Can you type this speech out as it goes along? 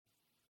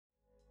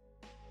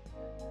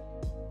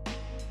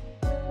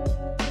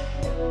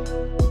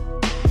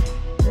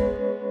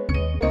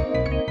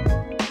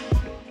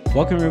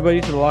Welcome, everybody,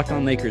 to the Locked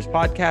On Lakers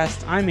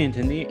podcast. I'm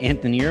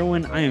Anthony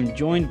Irwin. I am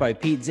joined by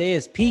Pete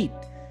Zayas. Pete,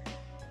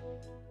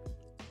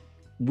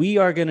 we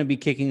are going to be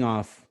kicking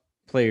off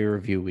player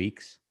review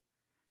weeks.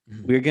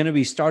 We're going to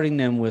be starting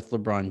them with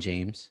LeBron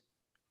James.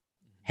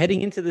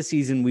 Heading into the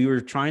season, we were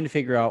trying to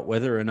figure out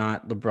whether or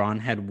not LeBron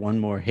had one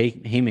more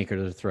haymaker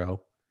to throw.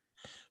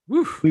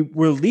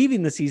 We're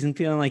leaving the season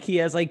feeling like he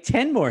has like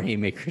 10 more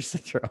haymakers to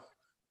throw.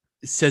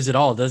 It says it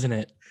all, doesn't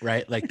it?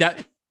 Right? Like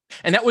that.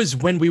 And that was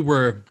when we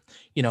were,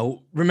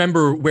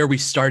 remember where we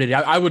started.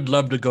 I would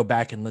love to go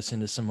back and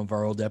listen to some of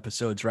our old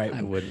episodes, right?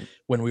 I wouldn't.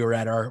 When we were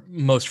at our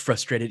most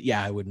frustrated.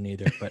 Yeah, I wouldn't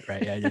either. But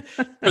right. Yeah,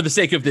 for the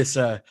sake of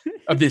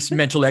this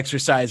mental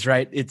exercise,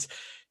 right?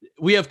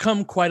 We have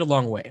come quite a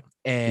long way.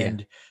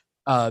 And,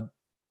 but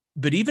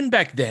even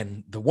back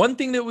then, the one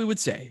thing that we would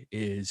say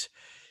is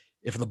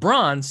if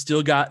LeBron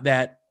still got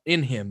that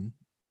in him,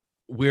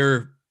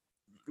 we're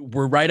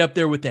right up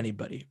there with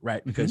anybody,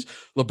 right? Because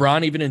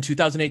LeBron, even in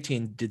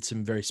 2018, did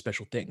some very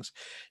special things.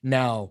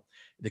 Now,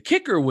 the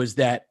kicker was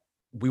that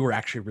we were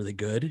actually really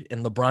good,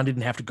 and LeBron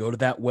didn't have to go to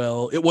that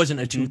well. It wasn't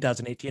a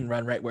 2018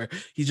 run, right, where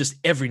he's just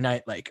every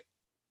night like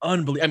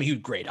unbelievable. I mean, he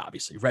was great,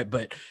 obviously, right?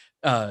 But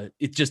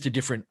it's just a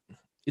different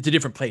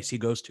place he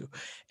goes to,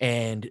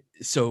 and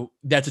so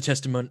that's a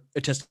testament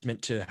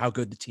to how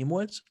good the team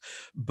was.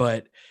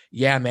 But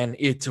yeah, man,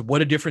 it's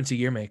what a difference a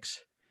year makes.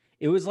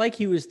 It was like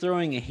he was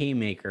throwing a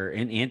haymaker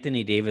and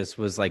Anthony Davis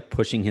was like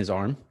pushing his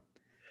arm.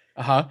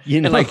 Like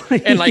they were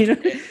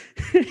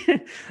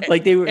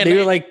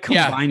like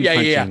combined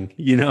punching,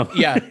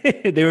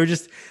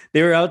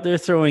 they were out there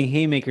throwing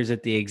haymakers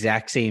at the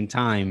exact same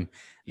time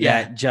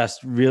that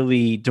just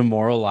really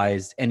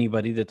demoralized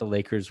anybody that the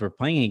Lakers were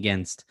playing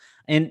against.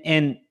 And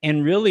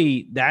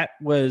really that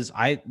was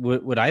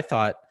what I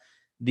thought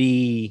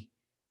the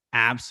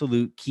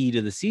absolute key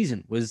to the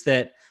season was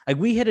that like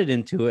we headed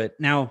into it.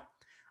 Now,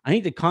 I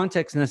think the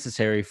context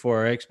necessary for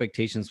our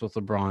expectations with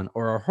LeBron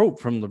or our hope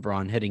from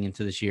LeBron heading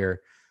into this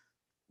year,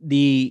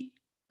 the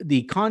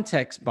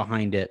context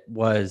behind it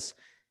was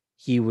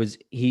he was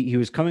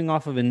coming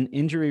off of an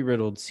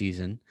injury-riddled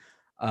season,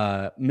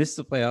 missed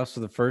the playoffs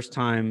for the first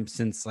time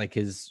since like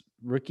his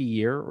rookie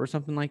year or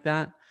something like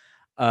that,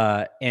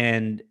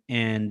 and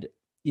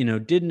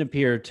didn't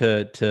appear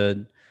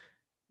to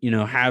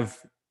have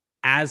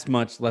as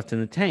much left in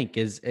the tank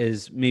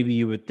as maybe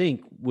you would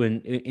think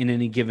when in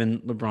any given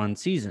LeBron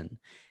season.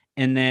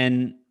 And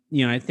then,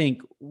 I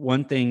think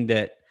one thing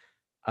that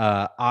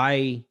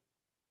I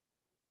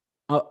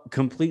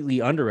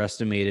completely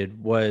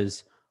underestimated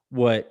was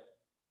what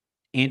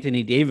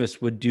Anthony Davis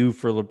would do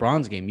for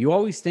LeBron's game. You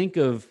always think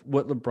of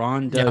what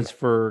LeBron does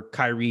for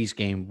Kyrie's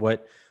game,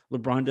 what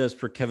LeBron does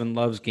for Kevin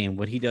Love's game,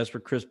 what he does for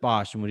Chris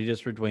Bosh, and what he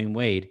does for Dwayne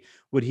Wade,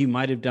 what he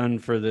might have done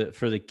for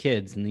the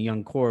kids and the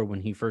young core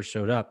when he first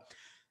showed up.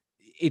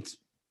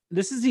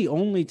 This is the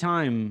only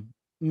time,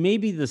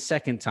 maybe the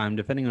second time,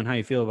 depending on how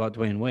you feel about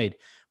Dwayne Wade,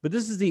 but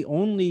this is the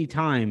only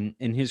time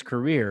in his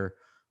career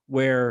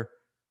where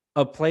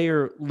a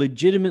player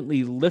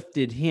legitimately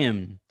lifted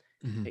him,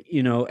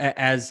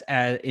 as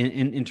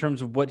in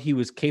terms of what he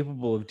was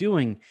capable of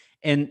doing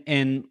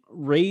and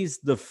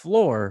raised the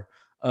floor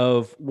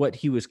of what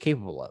he was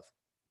capable of.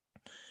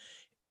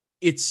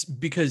 It's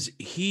because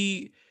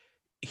he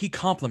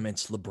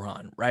complements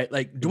LeBron, right?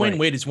 Like Dwayne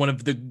Wade is one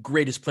of the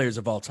greatest players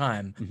of all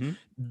time.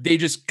 They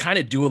just kind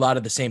of do a lot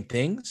of the same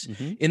things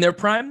in their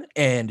prime.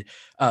 And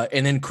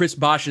then Chris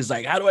Bosh is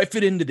like, how do I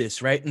fit into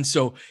this? Right. And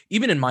so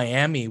even in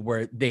Miami,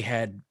 where they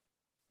had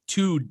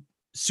two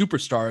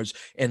superstars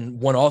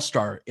and one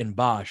all-star in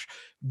Bosh,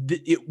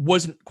 it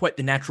wasn't quite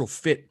the natural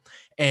fit.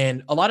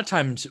 And a lot of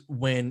times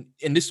and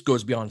this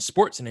goes beyond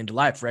sports and into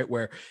life, right?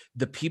 Where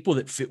the people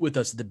that fit with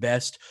us the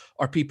best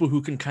are people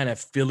who can kind of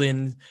fill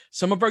in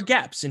some of our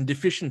gaps and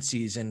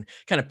deficiencies and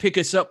kind of pick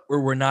us up where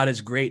we're not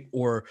as great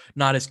or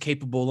not as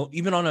capable,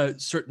 even on a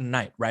certain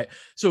night, right?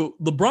 So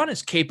LeBron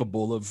is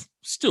capable of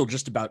still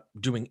just about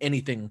doing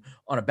anything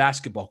on a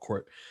basketball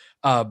court.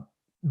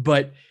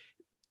 But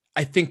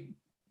I think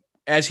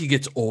as he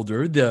gets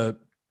older, the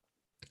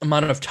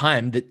amount of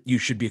time that you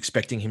should be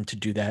expecting him to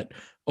do that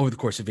over the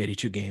course of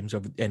 82 games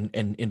and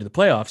into the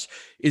playoffs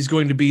is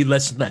going to be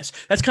less and less.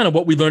 That's kind of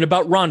what we learned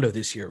about Rondo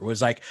this year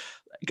was like,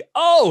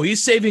 oh,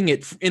 he's saving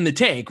it in the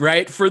tank,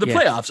 right? For the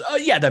playoffs. Oh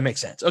yeah, that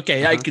makes sense.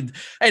 Okay. I could,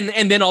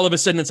 and then all of a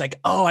sudden it's like,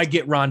 oh, I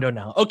get Rondo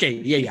now. Okay.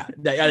 Yeah.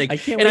 I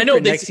can't wait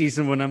for next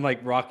season when I'm like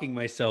rocking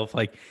myself.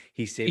 Like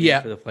he's saving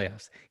it for the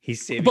playoffs.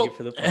 He's saving it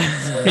for the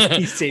playoffs.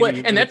 He's saving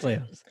it for the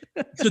playoffs.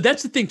 So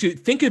that's the thing too.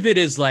 Think of it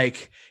as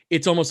like,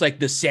 it's almost like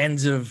the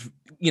sands of,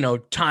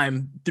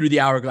 time through the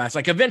hourglass.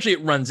 Like eventually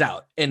it runs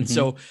out. And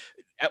so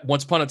at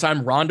once upon a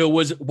time, Rondo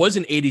was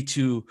an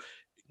 82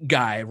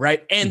 guy,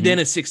 right? And then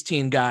a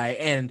 16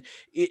 guy.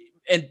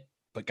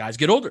 But guys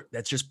get older.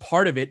 That's just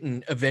part of it.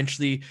 And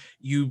eventually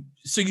you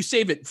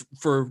save it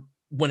for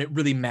when it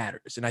really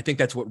matters. And I think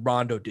that's what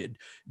Rondo did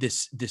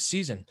this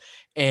season.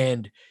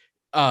 And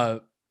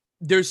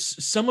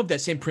there's some of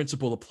that same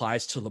principle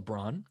applies to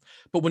LeBron.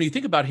 But when you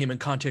think about him in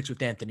context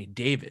with Anthony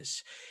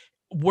Davis,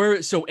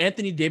 So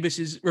Anthony Davis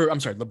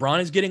LeBron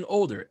is getting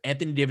older.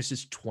 Anthony Davis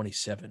is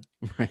 27.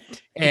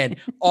 Right. And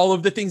all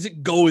of the things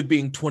that go with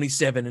being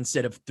 27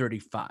 instead of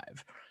 35.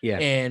 Yeah.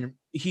 And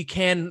he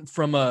can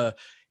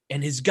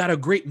and he's got a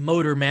great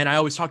motor, man. I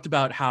always talked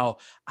about how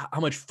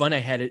much fun I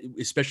had,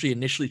 especially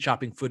initially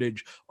chopping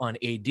footage on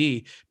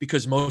AD,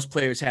 because most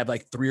players have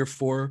like 3 or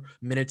 4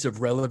 minutes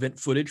of relevant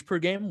footage per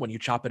game when you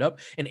chop it up.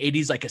 And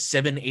AD's like a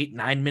 7, 8,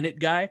 9 minute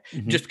guy,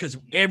 just because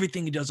of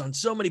everything he does on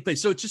so many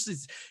plays. So it's just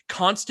this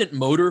constant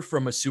motor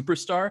from a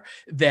superstar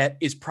that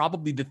is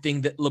probably the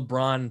thing that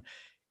LeBron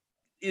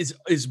is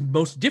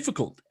most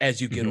difficult as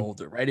you get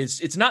older, right?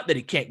 It's not that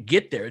he can't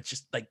get there. It's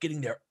just like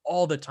getting there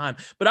all the time.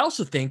 But I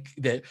also think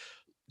that,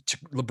 to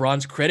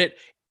LeBron's credit,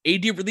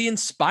 AD really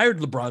inspired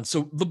LeBron.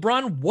 So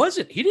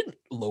LeBron he didn't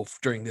loaf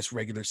during this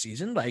regular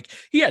season. Like,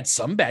 he had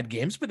some bad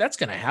games, but that's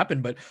going to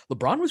happen. But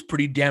LeBron was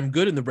pretty damn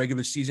good in the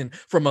regular season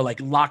from a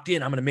locked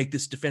in, I'm going to make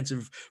this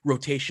defensive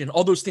rotation,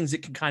 all those things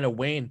that can kind of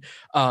wane.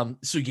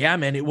 So yeah,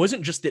 man, it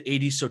wasn't just that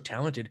AD's so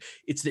talented.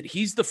 It's that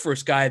he's the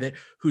first guy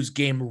whose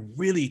game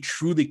really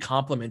truly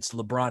complements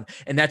LeBron.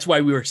 And that's why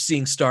we were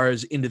seeing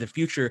stars into the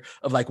future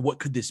of what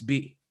could this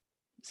be?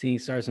 Seeing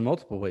stars in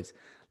multiple ways.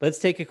 Let's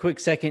take a quick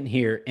second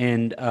here,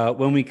 and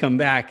when we come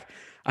back,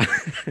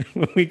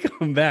 we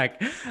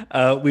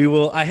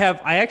will.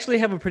 I actually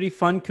have a pretty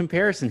fun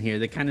comparison here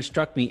that kind of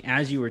struck me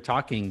as you were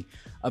talking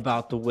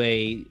about the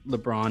way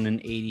LeBron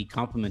and AD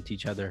complement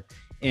each other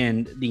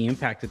and the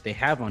impact that they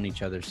have on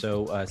each other.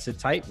 So sit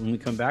tight. When we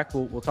come back,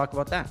 we'll talk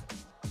about that.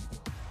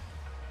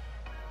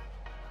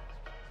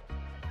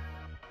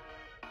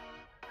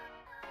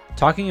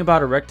 Talking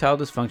about erectile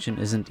dysfunction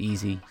isn't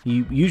easy.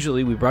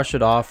 Usually we brush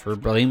it off or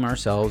blame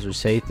ourselves or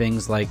say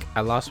things like,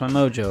 I lost my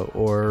mojo,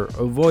 or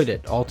avoid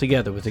it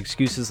altogether with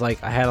excuses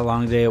like, I had a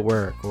long day at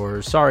work,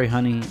 or sorry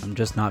honey, I'm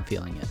just not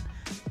feeling it.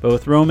 But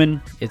with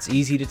Roman, it's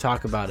easy to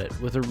talk about it.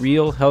 With a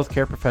real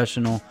healthcare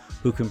professional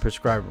who can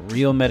prescribe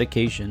real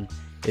medication,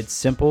 it's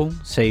simple,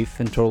 safe,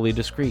 and totally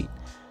discreet.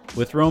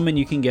 With Roman,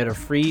 you can get a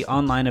free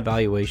online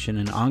evaluation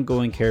and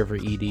ongoing care for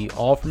ED,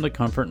 all from the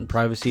comfort and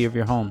privacy of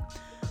your home.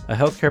 A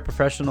healthcare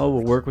professional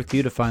will work with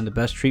you to find the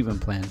best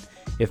treatment plan.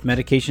 If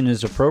medication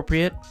is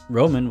appropriate,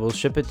 Roman will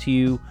ship it to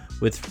you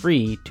with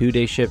free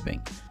 2-day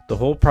shipping. The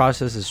whole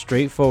process is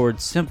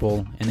straightforward,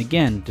 simple, and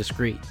again,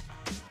 discreet.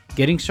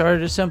 Getting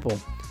started is simple.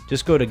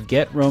 Just go to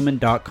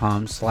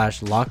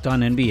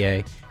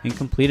getroman.com/lockedonnba and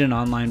complete an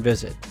online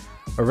visit.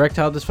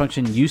 Erectile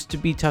dysfunction used to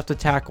be tough to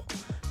tackle,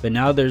 but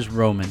now there's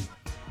Roman.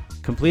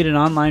 Complete an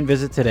online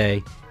visit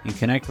today and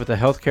connect with a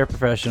healthcare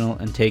professional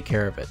and take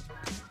care of it.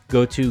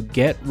 Go to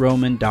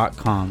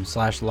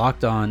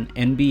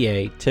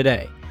getroman.com/lockedonnba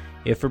today.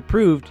 If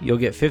approved, you'll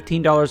get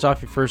 $15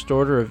 off your first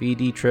order of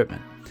ED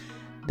treatment.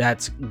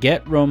 That's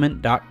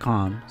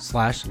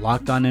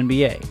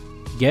getroman.com/lockedonnba.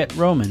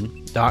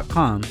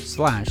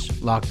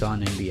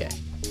 getroman.com/lockedonnba.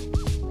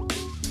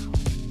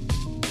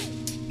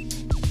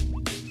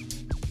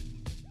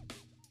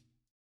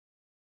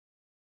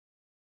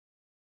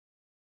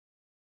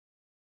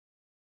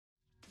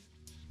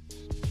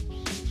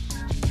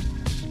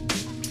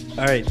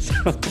 All right, so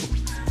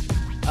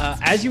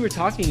as you were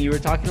talking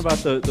about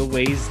the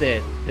ways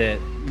that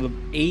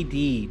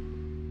AD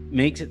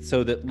makes it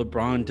so that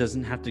LeBron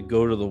doesn't have to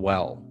go to the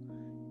well,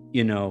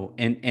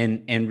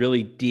 and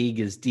really dig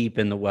as deep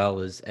in the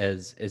well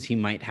as he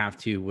might have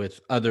to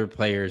with other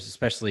players,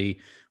 especially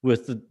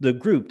with the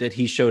group that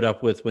he showed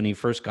up with when he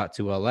first got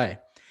to LA.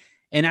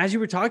 And as you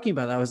were talking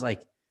about that, I was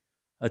like,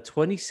 a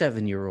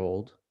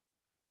 27-year-old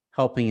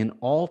helping an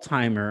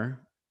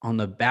all-timer on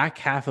the back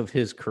half of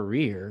his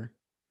career,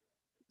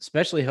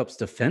 especially helps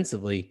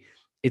defensively.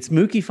 It's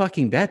Mookie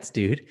fucking Betts,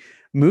 dude.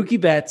 Mookie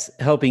Betts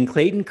helping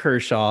Clayton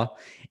Kershaw.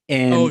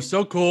 And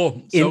so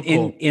cool.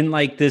 In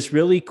like this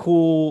really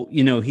cool,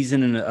 he's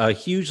in a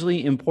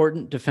hugely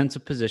important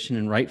defensive position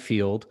in right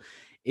field,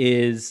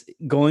 is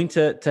going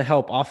to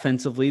help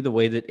offensively the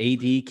way that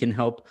AD can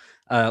help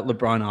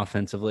LeBron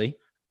offensively.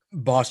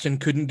 Boston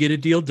couldn't get a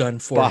deal done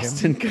for him.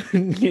 Boston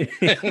couldn't get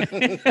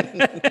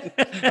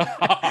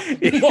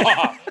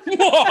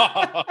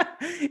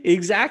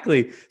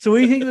Exactly. So what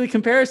do you think of the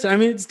comparison? I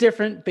mean, it's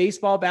different,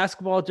 baseball,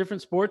 basketball,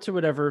 different sports or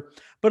whatever,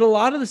 but a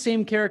lot of the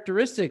same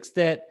characteristics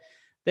that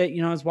I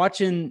was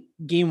watching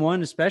game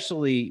one,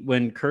 especially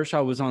when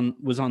Kershaw was on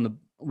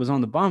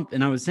the bump,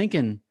 and I was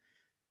thinking,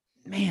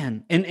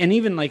 man, and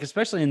even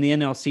especially in the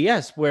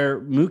NLCS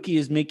where Mookie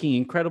is making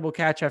incredible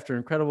catch after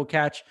incredible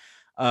catch.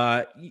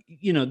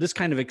 This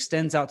kind of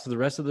extends out to the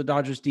rest of the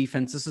Dodgers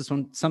defense. This is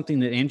something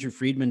that Andrew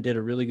Friedman did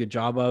a really good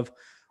job of,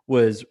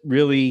 was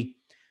really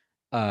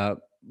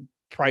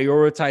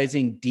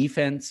prioritizing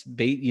defense.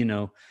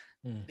 The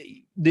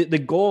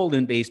goal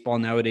in baseball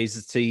nowadays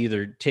is to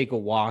either take a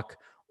walk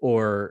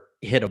or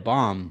hit a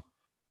bomb.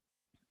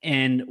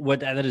 And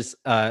what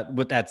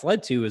that's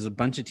led to is a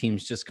bunch of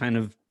teams just kind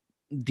of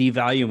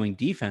devaluing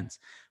defense.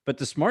 But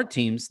the smart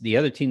teams, the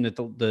other team that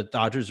the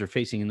Dodgers are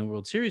facing in the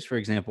World Series, for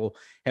example,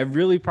 have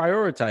really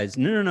prioritized,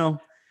 no.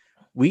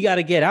 We got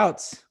to get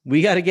outs.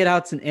 We got to get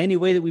outs in any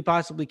way that we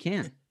possibly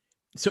can.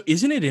 So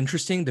isn't it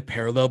interesting, the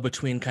parallel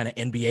between kind of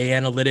NBA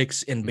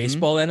analytics and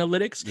baseball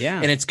analytics?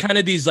 Yeah. And it's kind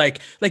of these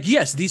like,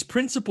 yes, these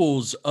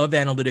principles of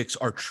analytics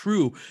are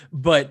true,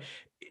 but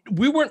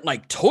we weren't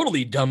like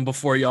totally dumb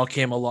before y'all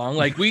came along.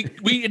 Like we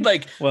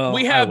like, well,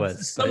 we have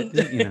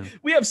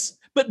we have,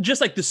 but just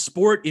like the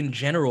sport in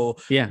general,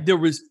 there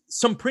was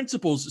some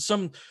principles,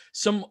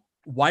 some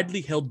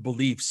widely held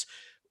beliefs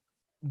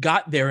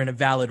got there in a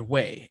valid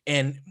way.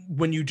 And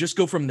when you just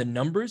go from the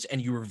numbers and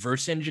you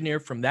reverse engineer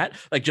from that,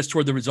 like just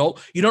toward the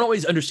result, you don't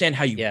always understand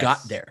how you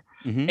got there.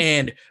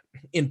 And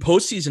in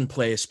postseason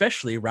play,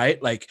 especially,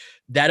 right? Like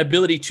that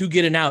ability to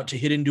get an out, to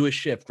hit into a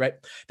shift, right?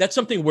 That's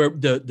something where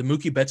the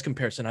Mookie Betts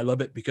comparison, I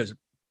love it because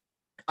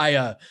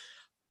I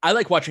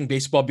like watching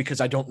baseball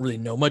because I don't really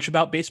know much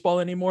about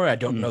baseball anymore. I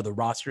don't know the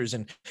rosters,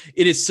 and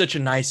it is such a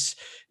nice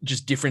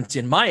just difference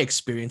in my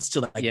experience to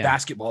like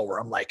basketball, where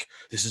I'm like,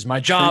 this is my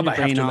job. I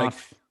have to like,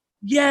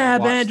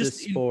 man, just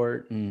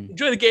sport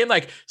enjoy the game,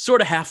 like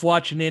sort of half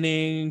watch an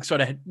inning, sort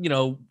of,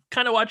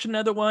 kind of watch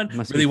another one,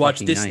 really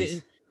watch this.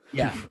 Nice.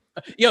 Yeah.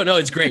 No,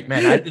 it's great,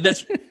 man.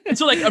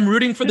 So like I'm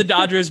rooting for the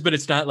Dodgers, but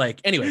it's not like,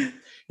 anyway.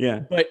 Yeah.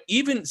 But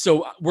even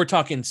so, we're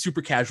talking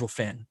super casual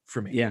fan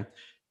for me. Yeah.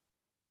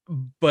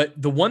 But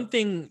the one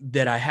thing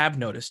that I have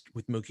noticed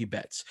with Mookie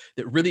Betts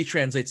that really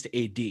translates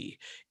to AD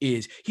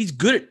is he's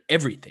good at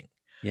everything.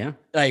 Yeah.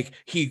 Like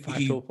he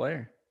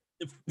player.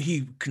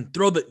 He can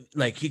throw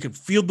he can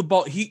field the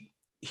ball. He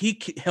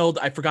held,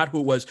 I forgot who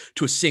it was,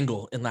 to a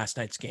single in last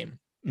night's game.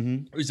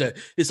 It was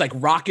this like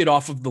rocket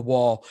off of the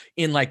wall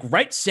in like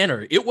right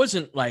center. It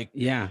wasn't like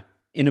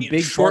in a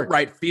big short park.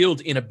 Right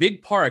field in a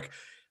big park.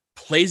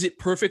 Plays it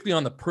perfectly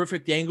on the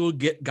perfect angle,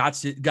 got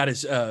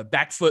his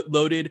back foot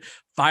loaded,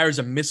 fires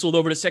a missile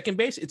over to second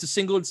base. It's a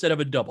single instead of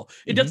a double.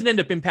 It doesn't end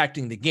up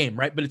impacting the game,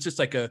 right? But it's just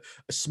like a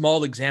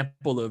small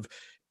example of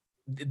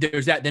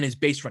there's that. Then his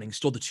base running,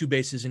 stole the 2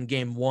 bases in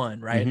game 1,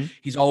 right?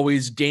 He's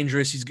always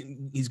dangerous. He's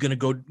going to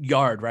go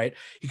yard, right?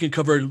 He can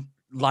cover a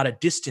lot of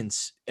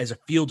distance as a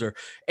fielder.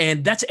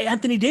 And that's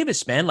Anthony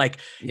Davis, man. Like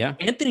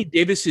Anthony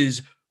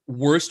Davis's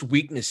worst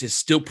weakness is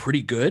still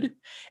pretty good,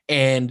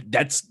 and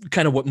that's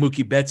kind of what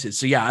Mookie Betts is.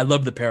 So yeah, I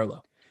love the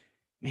parallel.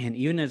 Man,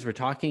 even as we're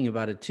talking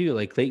about it too,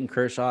 like Clayton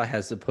Kershaw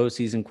has the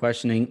postseason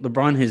questioning.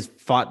 LeBron has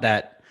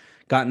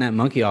gotten that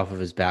monkey off of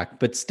his back,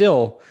 but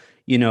still,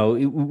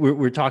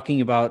 we're talking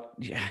about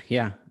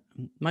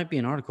might be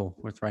an article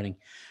worth writing.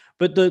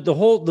 But the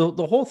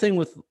whole thing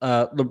with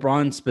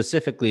LeBron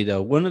specifically,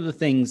 though, one of the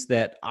things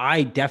that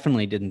I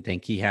definitely didn't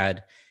think he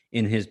had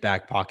in his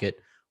back pocket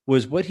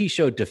was what he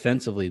showed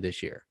defensively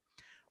this year,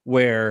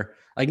 where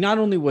like not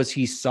only was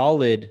he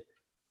solid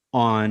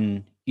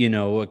on,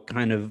 a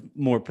kind of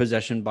more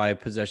possession by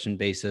possession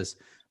basis,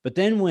 but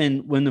then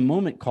when the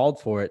moment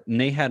called for it and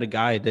they had a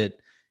guy that,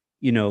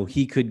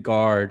 he could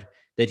guard,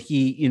 that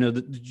he,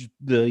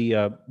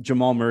 the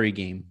Jamal Murray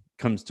game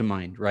comes to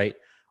mind, right?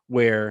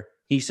 Where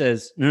he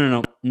says,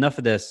 no, enough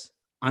of this.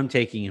 I'm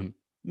taking him.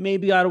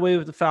 Maybe got away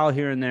with the foul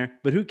here and there,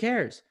 but who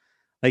cares?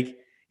 Like,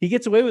 he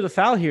gets away with a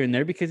foul here and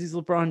there because he's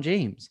LeBron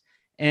James.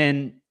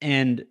 And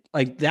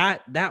like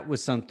that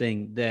was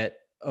something that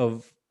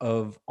of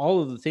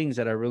all of the things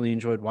that I really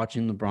enjoyed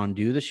watching LeBron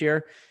do this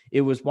year,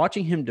 it was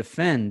watching him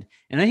defend.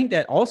 And I think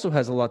that also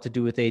has a lot to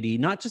do with AD,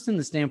 not just from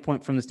the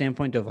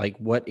standpoint of like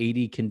what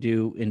AD can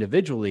do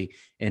individually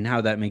and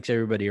how that makes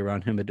everybody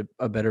around him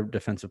a better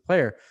defensive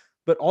player,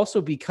 but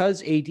also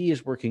because AD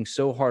is working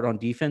so hard on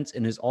defense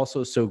and is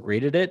also so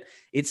great at it,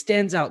 it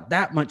stands out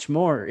that much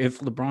more if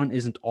LeBron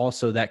isn't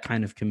also that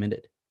kind of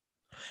committed.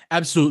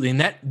 Absolutely. And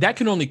that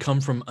can only come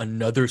from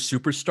another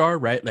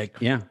superstar, right? Like,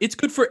 it's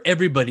good for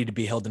everybody to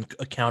be held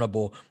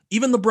accountable.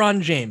 Even LeBron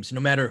James, no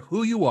matter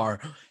who you are,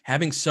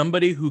 having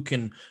somebody who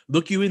can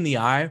look you in the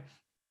eye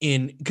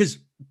because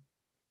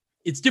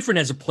it's different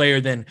as a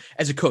player than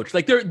as a coach.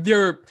 Like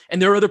there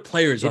are other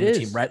players on the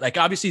team, right? Like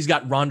obviously he's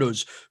got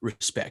Rondo's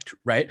respect,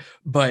 right?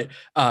 But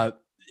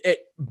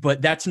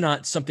that's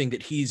not something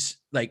that he's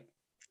like,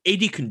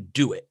 AD can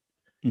do it.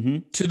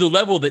 To the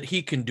level that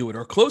he can do it,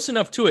 or close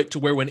enough to it to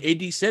where when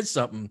AD says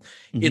something,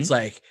 it's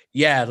like,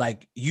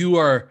 like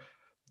you're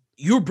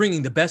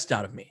bringing the best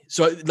out of me.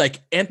 So like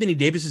Anthony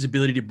Davis's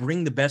ability to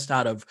bring the best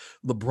out of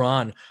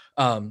LeBron.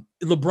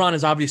 LeBron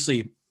is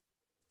obviously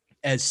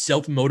as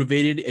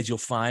self-motivated as you'll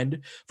find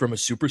from a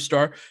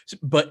superstar,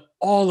 but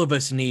all of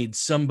us need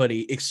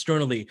somebody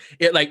externally.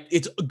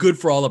 It's good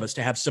for all of us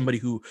to have somebody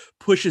who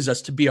pushes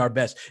us to be our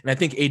best. And I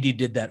think AD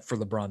did that for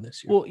LeBron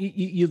this year. Well,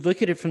 you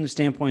look at it from the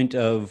standpoint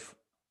of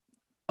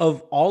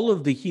all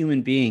of the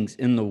human beings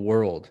in the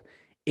world,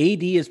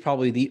 AD is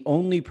probably the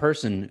only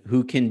person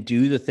who can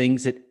do the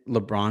things that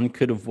LeBron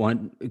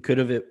could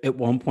have at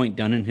one point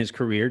done in his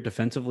career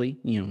defensively,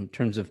 in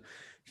terms of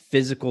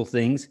physical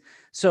things.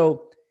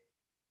 So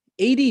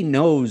AD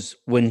knows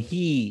when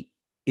he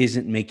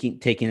isn't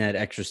taking that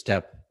extra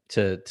step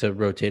to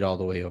rotate all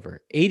the way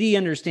over. AD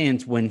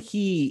understands when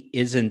he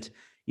isn't,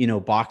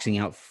 boxing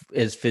out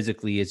as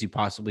physically as he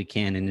possibly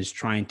can and is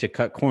trying to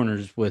cut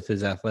corners with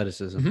his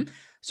athleticism.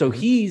 So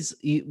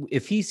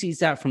if he sees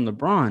that from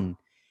LeBron,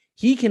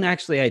 he can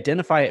actually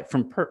identify it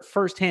from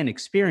firsthand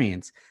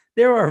experience.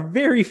 There are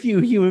very few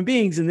human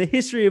beings in the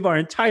history of our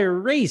entire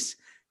race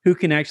who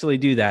can actually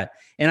do that.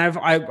 And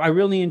I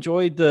really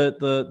enjoyed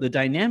the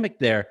dynamic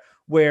there,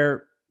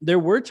 where there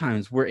were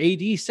times where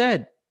AD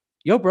said,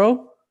 "Yo,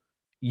 bro,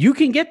 you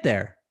can get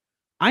there.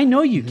 I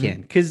know you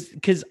can,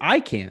 because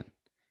I can."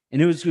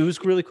 And it was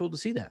really cool to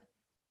see that.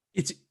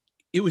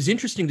 It was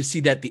interesting to see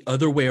that the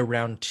other way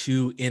around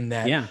too, in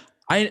that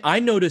I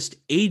noticed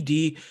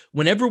AD,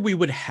 whenever we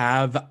would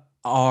have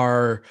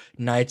our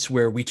nights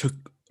where we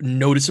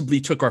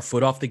noticeably took our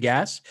foot off the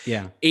gas,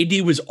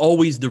 AD was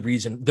always the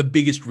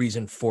biggest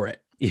reason for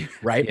it.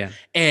 Right. Yeah.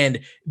 And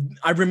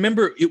I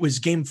remember it was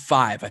game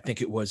 5, I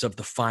think it was, of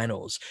the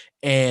finals.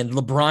 And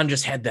LeBron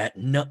just had that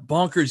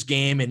bonkers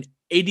game, and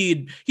AD,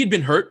 he'd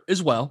been hurt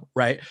as well.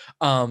 Right.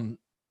 Or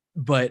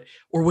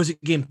was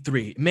it game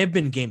 3? It may have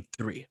been game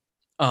 3.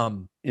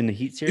 In the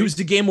Heat series? It was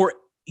the game where,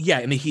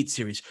 in the Heat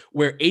series,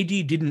 where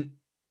AD didn't,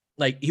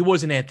 he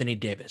wasn't Anthony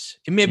Davis.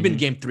 It may have been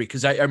game 3,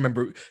 because I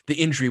remember the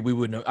injury.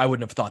 I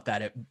wouldn't have thought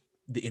that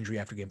the injury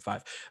after game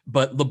 5.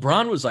 But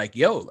LeBron was like,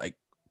 "Yo,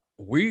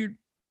 we're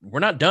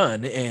not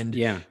done, and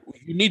you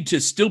need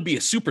to still be a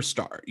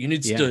superstar. You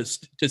need to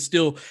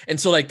still." And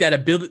so that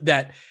ability,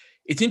 that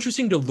it's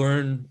interesting to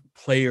learn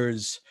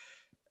players.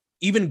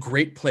 Even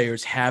great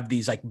players have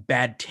these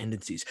bad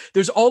tendencies.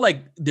 There's always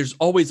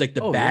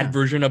the bad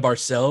version of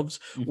ourselves,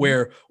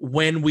 where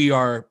when we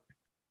are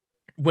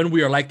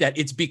like that,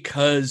 it's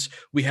because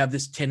we have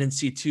this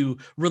tendency to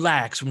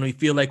relax when we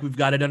feel like we've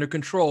got it under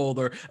control,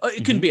 or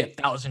it can be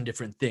 1,000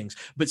 different things.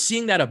 But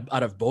seeing that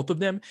out of both of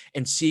them,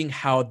 and seeing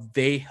how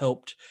they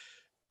helped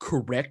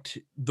correct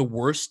the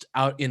worst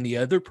out in the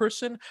other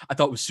person, I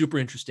thought was super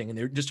interesting. And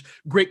they're just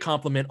great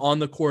compliment on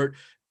the court.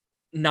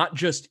 Not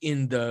just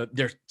in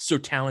they're so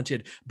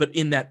talented, but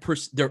in that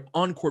their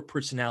on-court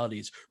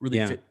personalities really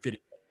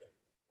fit.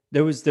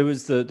 There was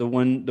the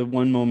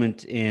one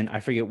moment in,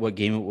 I forget what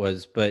game it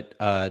was, but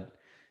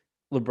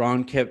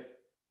LeBron kept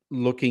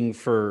looking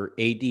for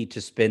AD to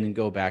spin and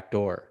go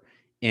backdoor,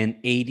 and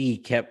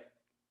AD kept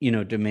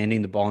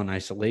demanding the ball in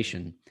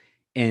isolation.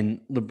 And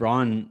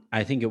LeBron,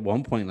 I think at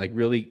one point,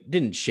 really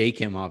didn't shake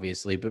him,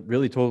 obviously, but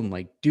really told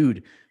him,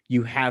 "Dude,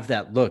 you have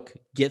that look.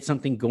 Get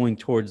something going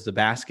towards the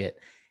basket."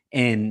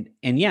 And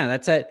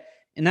that's it.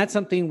 And that's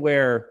something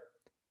where,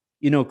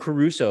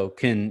 Caruso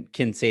can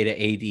say to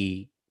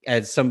AD,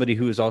 as somebody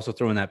who is also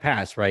throwing that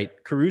pass, right?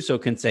 Caruso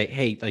can say,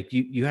 "Hey,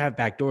 you have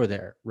backdoor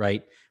there,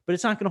 right?" But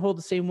it's not going to hold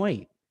the same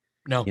weight.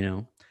 No,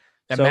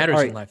 that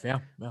matters in life. Yeah.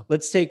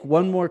 Let's take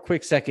one more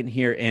quick second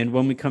here. And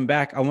when we come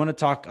back, I want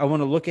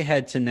to look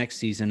ahead to next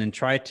season and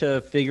try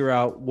to figure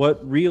out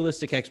what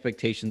realistic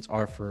expectations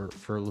are for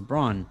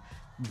LeBron,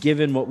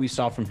 given what we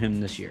saw from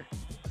him this year.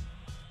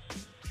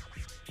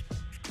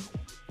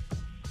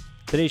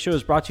 Today's show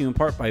is brought to you in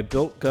part by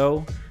Built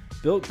Go.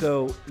 Built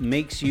Go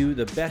makes you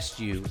the best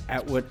you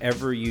at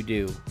whatever you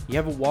do. You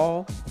have a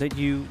wall that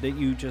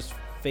you just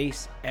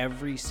face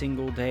every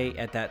single day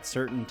at that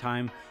certain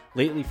time.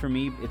 Lately for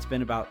me, it's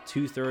been about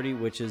 2:30,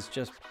 which is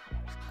just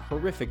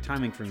horrific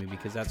timing for me,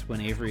 because that's when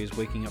Avery is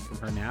waking up from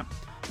her nap.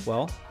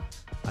 Well,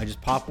 I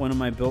just pop one of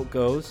my Built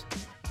Go's,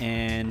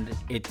 and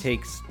it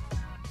takes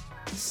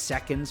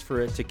seconds for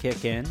it to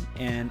kick in,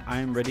 and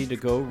I'm ready to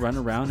go run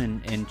around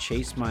and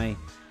chase my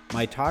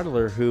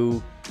toddler,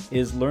 who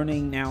is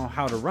learning now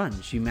how to run.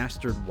 She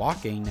mastered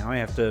walking. Now I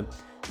have to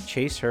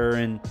chase her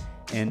and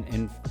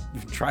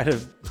try to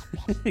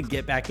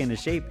get back into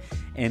shape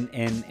and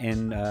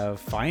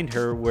find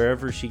her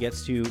wherever she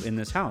gets to in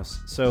this house.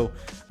 So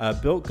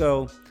Built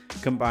Go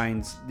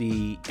combines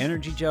the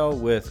energy gel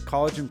with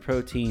collagen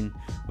protein,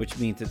 which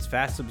means it's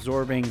fast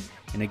absorbing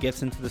and it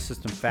gets into the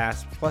system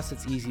fast. Plus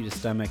it's easy to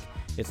stomach.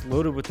 It's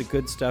loaded with the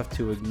good stuff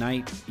to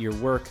ignite your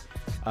work,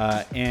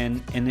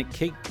 and it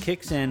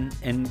kicks in,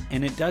 and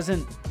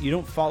you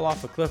don't fall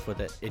off a cliff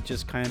with it. It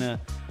just kind of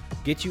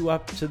gets you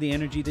up to the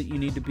energy that you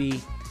need to be,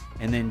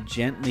 and then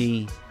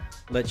gently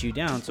lets you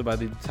down. So by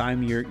the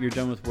time you're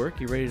done with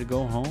work, you're ready to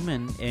go home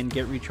and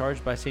get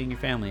recharged by seeing your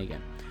family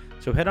again.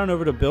 So head on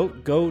over to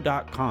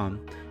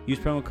BuiltGo.com, use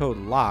promo code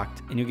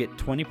LOCKED, and you'll get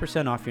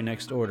 20% off your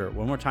next order.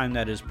 One more time,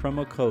 that is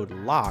promo code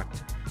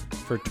LOCKED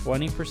for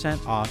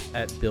 20% off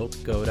at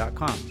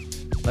BuiltGo.com.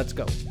 Let's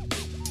go.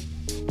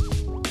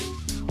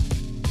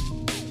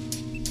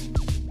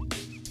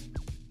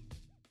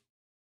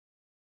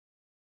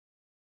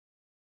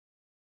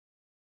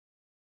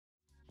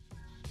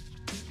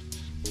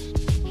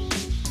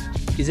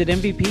 Is it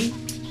MVP?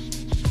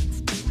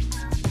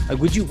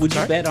 Would you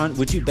bet on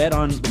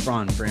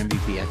LeBron for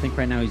MVP? I think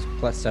right now he's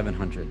plus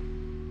 700.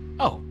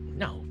 Oh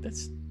no,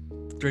 that's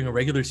during a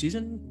regular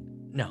season.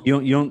 No,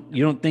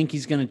 you don't think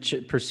he's going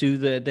to pursue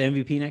the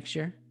MVP next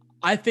year?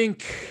 I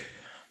think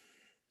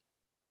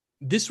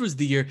this was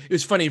the year. It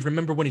was funny.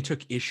 Remember when he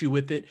took issue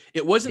with it?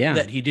 It wasn't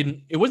that he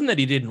didn't. It wasn't that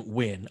he didn't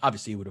win.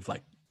 Obviously, he would have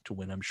liked to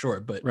win, I'm sure.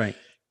 But right.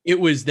 It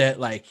was that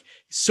like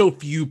so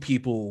few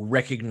people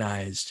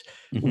recognized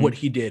what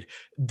he did.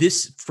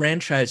 This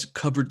franchise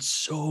covered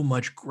so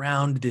much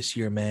ground this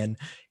year, man.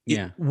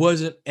 It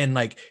wasn't, and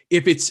like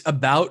if it's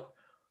about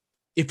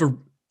if the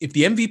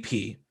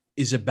MVP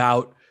is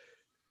about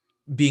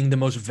being the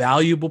most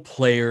valuable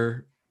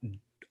player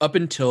up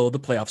until the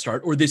playoff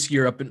start, or this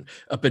year up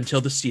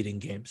until the seeding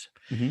games,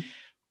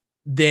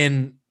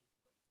 then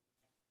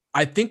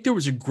I think there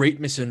was a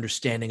great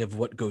misunderstanding of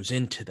what goes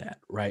into that,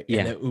 right? Yeah.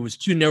 And that it was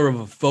too narrow of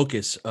a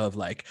focus of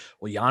like,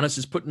 well, Giannis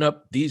is putting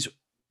up these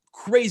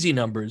crazy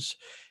numbers,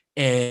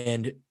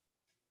 and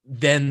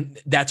then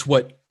that's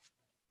what,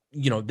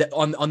 that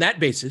on that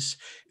basis,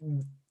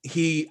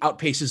 he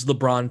outpaces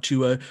LeBron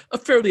to a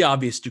fairly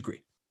obvious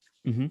degree.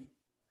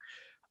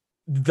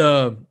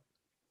 The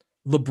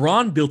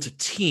LeBron built a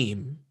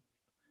team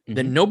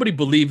that nobody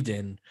believed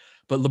in,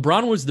 but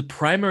LeBron was the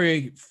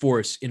primary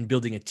force in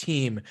building a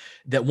team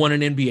that won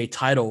an NBA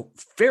title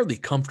fairly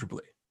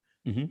comfortably,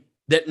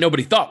 that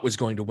nobody thought was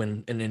going to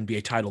win an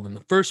NBA title in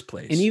the first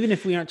place. And even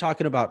if we aren't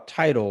talking about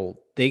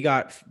title, they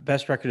got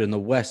best record in the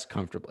West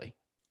comfortably.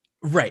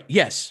 Right.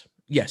 Yes,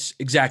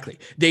 exactly.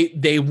 They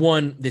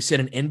set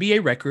an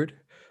NBA record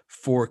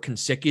for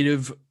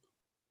consecutive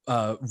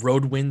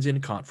road wins in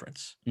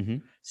conference.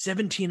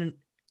 17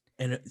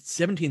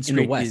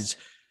 straight is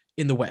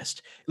in the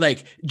West.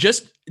 Like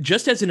just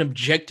as an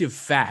objective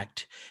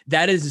fact,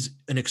 that is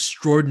an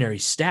extraordinary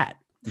stat.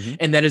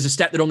 And that is a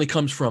stat that only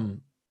comes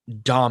from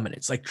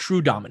dominance, like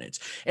true dominance.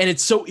 And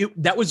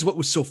that was what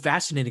was so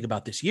fascinating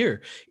about this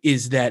year,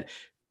 is that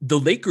the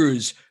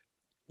Lakers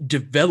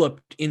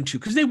developed into,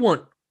 because they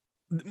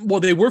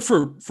were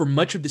for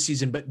much of the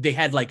season, but they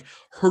had like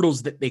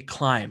hurdles that they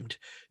climbed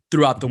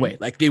throughout the way.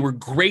 Like they were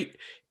great,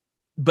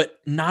 but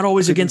not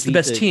always against the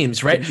best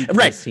teams, right?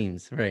 Right.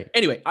 Teams, right.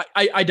 Anyway,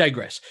 I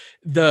digress.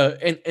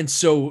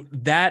 So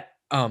that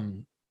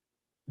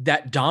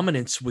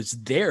dominance was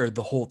there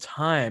the whole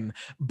time,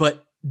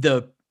 but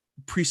the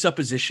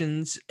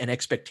presuppositions and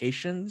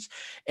expectations,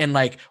 and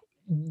like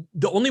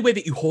the only way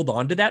that you hold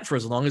on to that for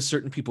as long as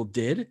certain people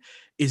did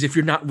is if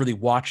you're not really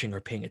watching or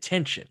paying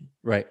attention,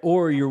 right?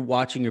 Or you're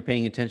watching or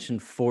paying attention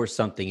for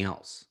something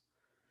else.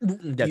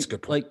 That's a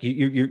good point. Like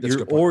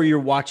you're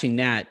watching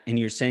that and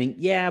you're saying,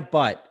 yeah,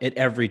 but at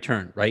every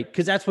turn, right?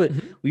 Because that's what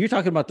when you're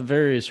talking about, the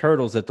various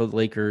hurdles that the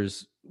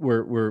Lakers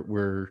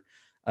were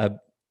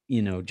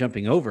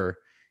jumping over.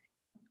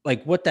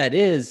 Like what that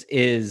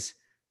is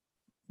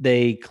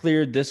they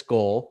cleared this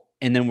goal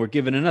and then we're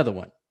given another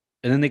one,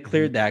 and then they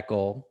cleared that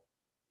goal,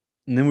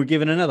 and then we're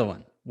given another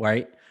one,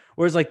 right?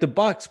 Whereas like the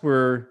Bucks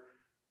were,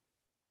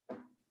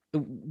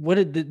 what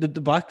did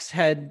the Bucks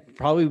had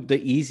probably the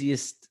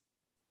easiest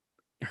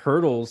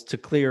hurdles to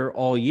clear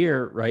all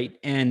year, right?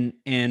 And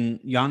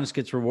Giannis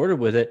gets rewarded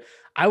with it.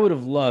 I would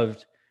have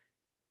loved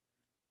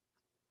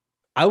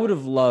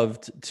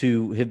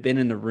to have been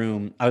in the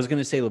room. I was going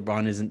to say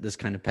LeBron isn't this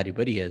kind of petty,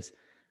 but he is.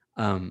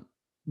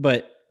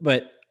 But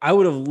I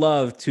would have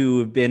loved to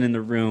have been in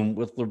the room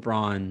with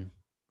LeBron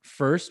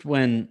first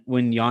when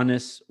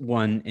Giannis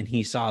won and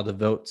he saw the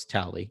votes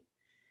tally.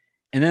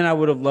 And then I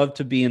would have loved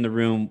to be in the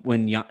room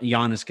when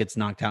Giannis gets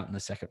knocked out in the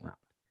second round.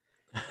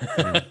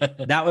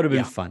 That would have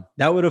been fun.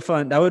 That would have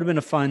been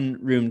a fun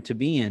room to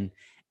be in.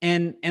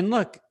 And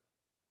look,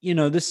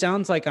 this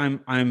sounds like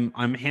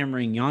I'm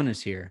hammering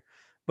Giannis here,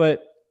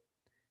 but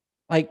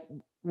like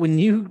when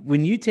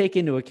you take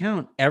into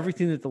account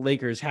everything that the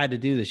Lakers had to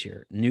do this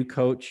year, new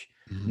coach,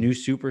 new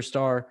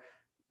superstar,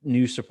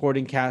 new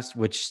supporting cast,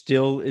 which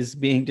still is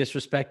being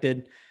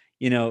disrespected,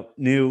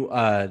 new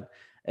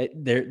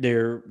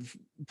they're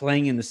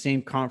playing in the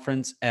same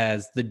conference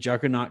as the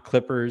juggernaut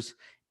Clippers,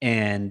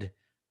 and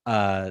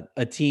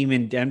a team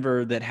in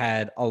Denver that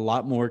had a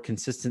lot more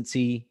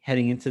consistency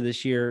heading into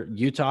this year.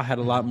 Utah had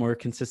a lot more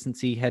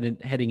consistency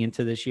heading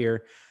into this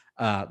year.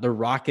 The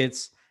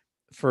Rockets,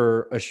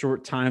 for a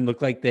short time,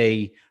 looked like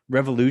they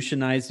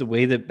revolutionized the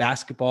way that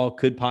basketball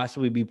could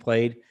possibly be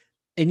played.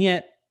 And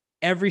yet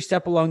every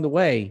step along the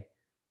way,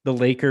 the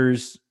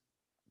Lakers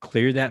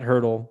cleared that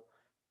hurdle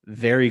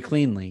very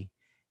cleanly.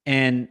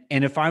 And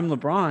if I'm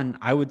LeBron,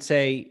 I would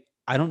say,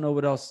 I don't know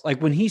what else.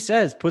 Like when he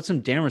says, put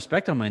some damn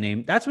respect on my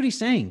name, that's what he's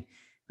saying.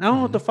 I don't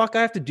know what the fuck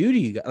I have to do to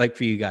you, like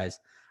for you guys.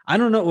 I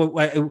don't know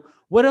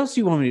what else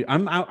you want me to do.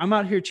 I'm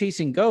out here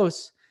chasing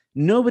ghosts.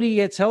 Nobody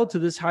gets held to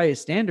this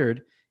highest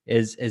standard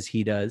as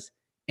he does.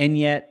 And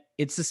yet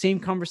it's the same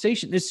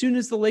conversation. As soon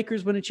as the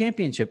Lakers win a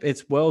championship,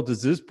 it's, well,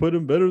 does this put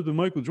him better than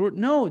Michael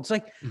Jordan? No, it's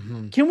like,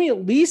 can we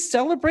at least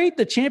celebrate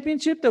the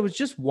championship that was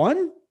just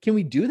won? Can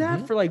we do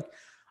that for like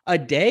a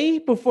day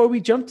before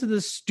we jump to the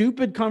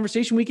stupid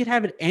conversation we could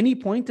have at any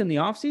point in the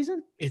offseason?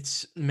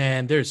 It's,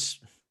 man, the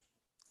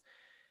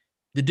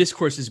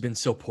discourse has been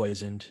so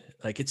poisoned.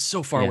 Like it's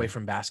so far away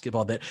from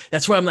basketball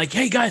that's why I'm like,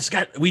 hey guys,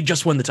 we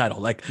just won the title.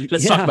 Like,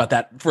 let's talk about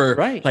that for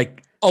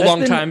like a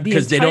long time,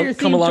 because they don't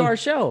come along our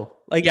show.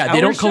 Like, yeah,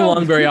 they don't come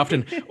along very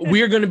often.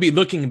 We're going to be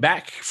looking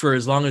back for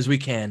as long as we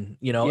can,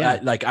 you know,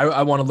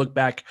 I want to look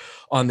back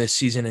on this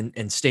season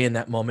and stay in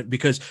that moment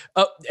because,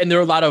 and there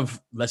are a lot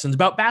of lessons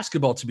about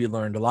basketball to be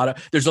learned.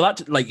 There's a lot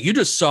to, like, you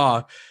just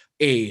saw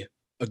a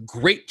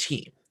great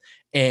team,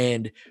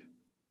 and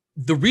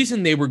the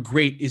reason they were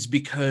great is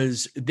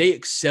because they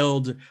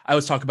excelled. I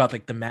always talk about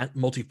like the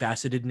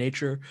multifaceted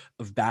nature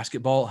of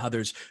basketball, how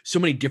there's so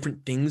many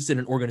different things that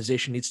an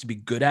organization needs to be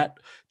good at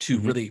to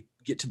really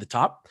get to the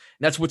top.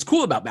 And that's what's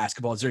cool about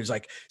basketball is there's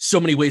like so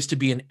many ways to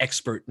be an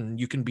expert, and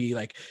you can be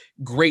like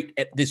great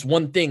at this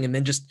one thing and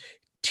then just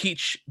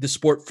teach the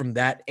sport from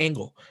that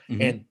angle.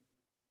 And,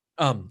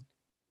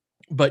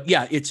 but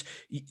yeah, it's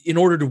in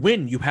order to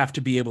win, you have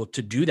to be able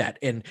to do that.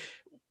 And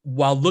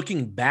while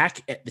looking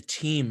back at the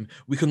team,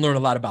 we can learn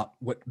a lot about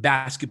what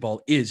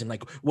basketball is and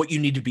like what you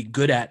need to be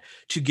good at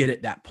to get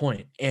at that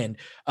point. And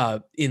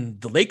in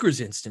the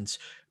Lakers instance,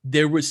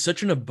 there was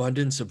such an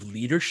abundance of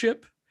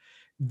leadership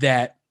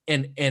that,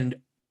 and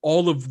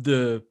all of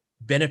the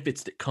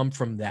benefits that come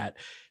from that.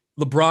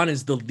 LeBron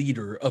is the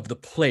leader of the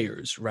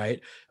players, right?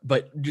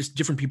 But just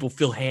different people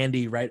feel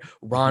handy, right?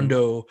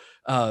 Rondo,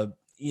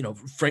 you know,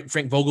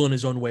 Frank Vogel in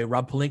his own way,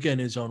 Rob Pelinka in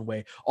his own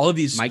way, all of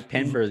these. Mike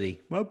Penberthy,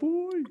 my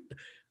boy.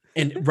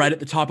 And right at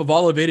the top of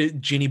all of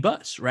it, Jeannie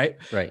Buss, right?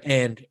 Right.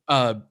 And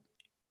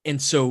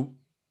so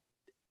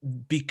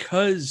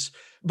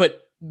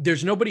but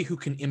there's nobody who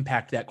can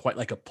impact that quite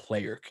like a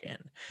player can.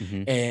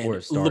 And or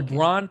a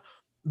star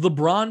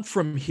LeBron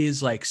from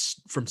his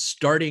from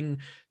starting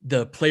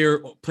the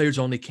players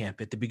only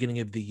camp at the beginning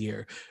of the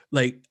year,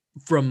 like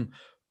from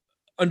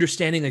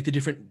understanding like the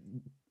different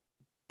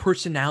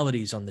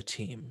personalities on the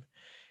team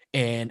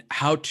and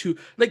how to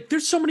like,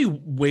 there's so many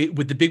ways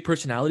with the big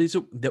personalities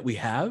that we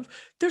have.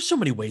 There's so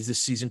many ways this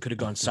season could have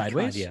gone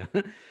sideways. God,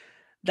 yeah.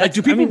 Like,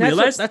 do people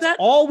realize that's that?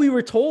 all we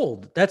were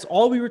told. That's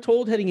all we were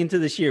told heading into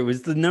this year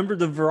was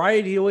the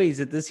variety of ways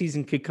that this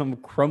season could come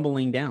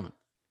crumbling down.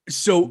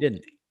 So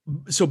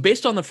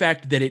based on the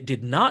fact that it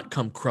did not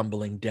come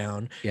crumbling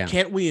down,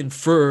 can't we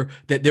infer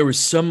that there was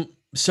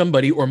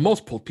somebody or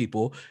multiple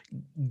people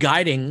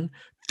guiding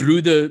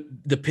through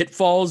the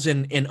pitfalls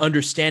and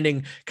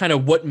understanding kind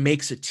of what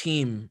makes a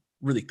team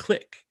really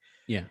click?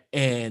 Yeah.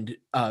 And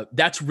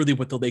that's really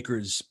what the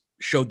Lakers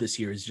showed this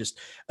year, is just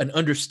an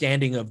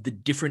understanding of the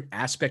different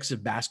aspects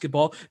of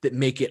basketball that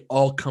make it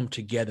all come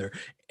together.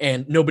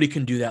 And nobody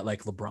can do that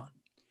like LeBron.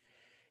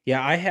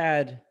 Yeah, I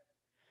had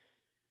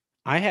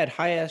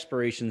high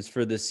aspirations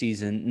for this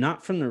season,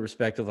 not from the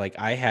respect of like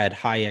I had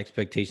high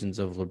expectations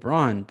of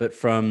LeBron, but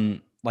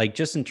from like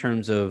just in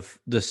terms of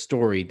the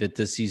story that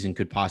this season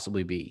could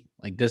possibly be.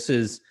 Like this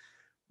is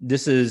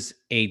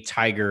a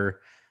tiger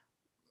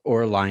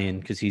or a lion,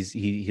 because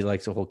he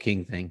likes the whole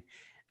king thing.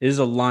 It is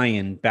a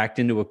lion backed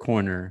into a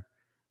corner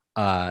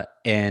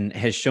and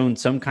has shown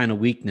some kind of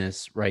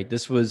weakness, right?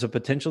 This was a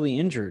potentially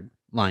injured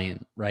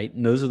lion, right?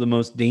 And those are the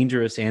most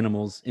dangerous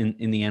animals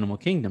in the animal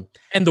kingdom.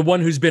 And the one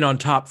who's been on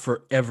top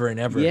forever and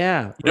ever.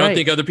 Yeah. You don't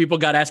think other people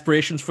got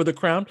aspirations for the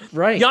crown?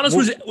 Right. Giannis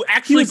was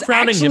actually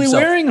crowning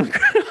himself. Wearing a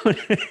crown.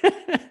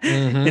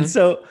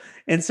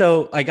 And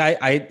so like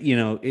I you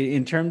know,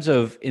 in terms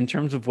of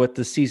what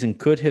the season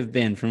could have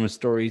been from a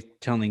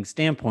storytelling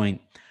standpoint,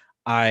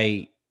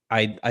 I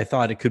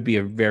thought it could be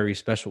a very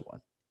special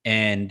one.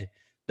 And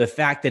the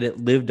fact that it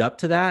lived up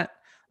to that,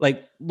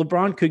 like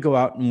LeBron could go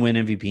out and win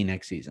MVP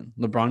next season.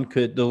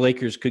 The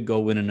Lakers could go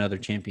win another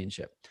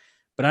championship,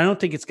 but I don't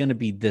think it's going to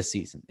be this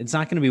season. It's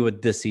not going to be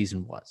what this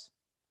season was.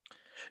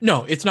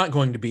 No, it's not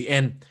going to be.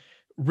 And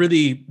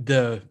really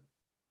the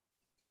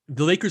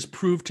Lakers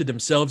proved to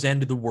themselves and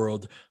to the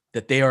world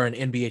that they are an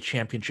NBA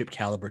championship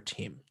caliber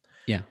team.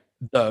 Yeah.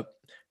 The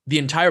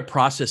entire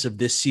process of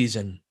this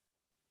season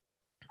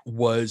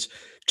was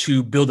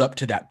to build up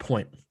to that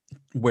point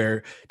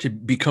where to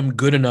become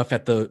good enough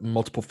at the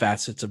multiple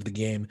facets of the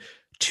game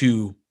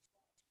to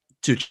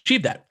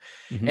achieve that.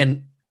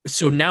 And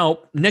so now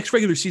next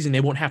regular season, they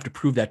won't have to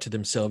prove that to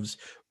themselves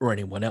or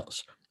anyone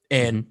else.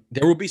 And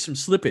there will be some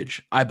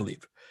slippage, I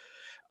believe,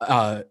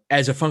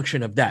 as a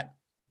function of that.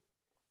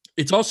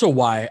 It's also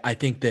why I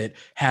think that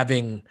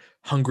having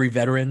hungry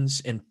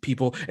veterans and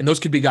people, and those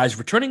could be guys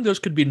returning, those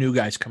could be new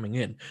guys coming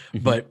in,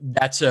 but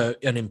that's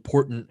an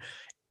important,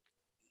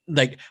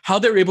 like how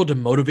they're able to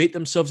motivate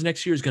themselves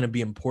next year is going to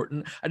be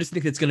important. I just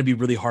think it's going to be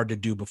really hard to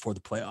do before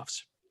the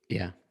playoffs.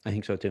 Yeah, I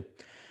think so too.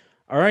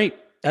 All right.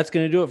 That's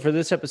going to do it for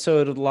this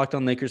episode of the Locked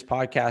On Lakers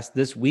podcast,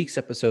 this week's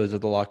episodes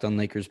of the Locked On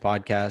Lakers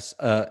podcast.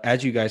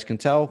 As you guys can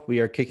tell, we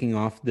are kicking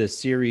off this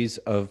series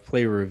of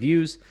player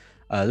reviews.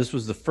 This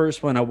was the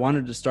first one. I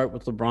wanted to start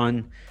with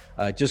LeBron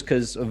just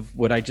because of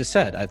what I just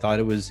said. I thought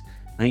it was,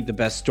 I think, the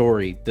best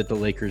story that the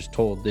Lakers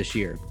told this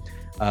year.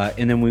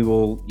 And then we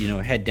will,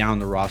 head down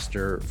the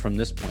roster from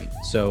this point.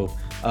 So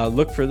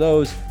look for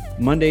those.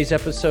 Monday's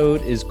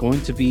episode is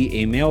going to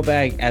be a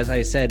mailbag. As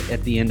I said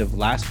at the end of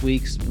last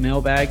week's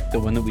mailbag, the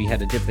one that we had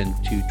to dip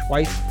into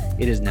twice,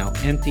 it is now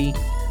empty.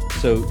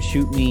 So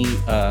shoot me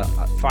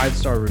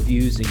 5-star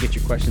reviews and get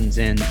your questions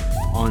in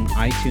on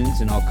iTunes,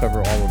 and I'll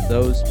cover all of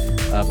those.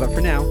 But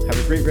for now, have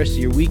a great rest of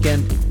your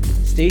weekend.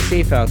 Stay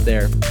safe out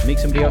there. Make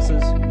somebody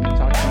else's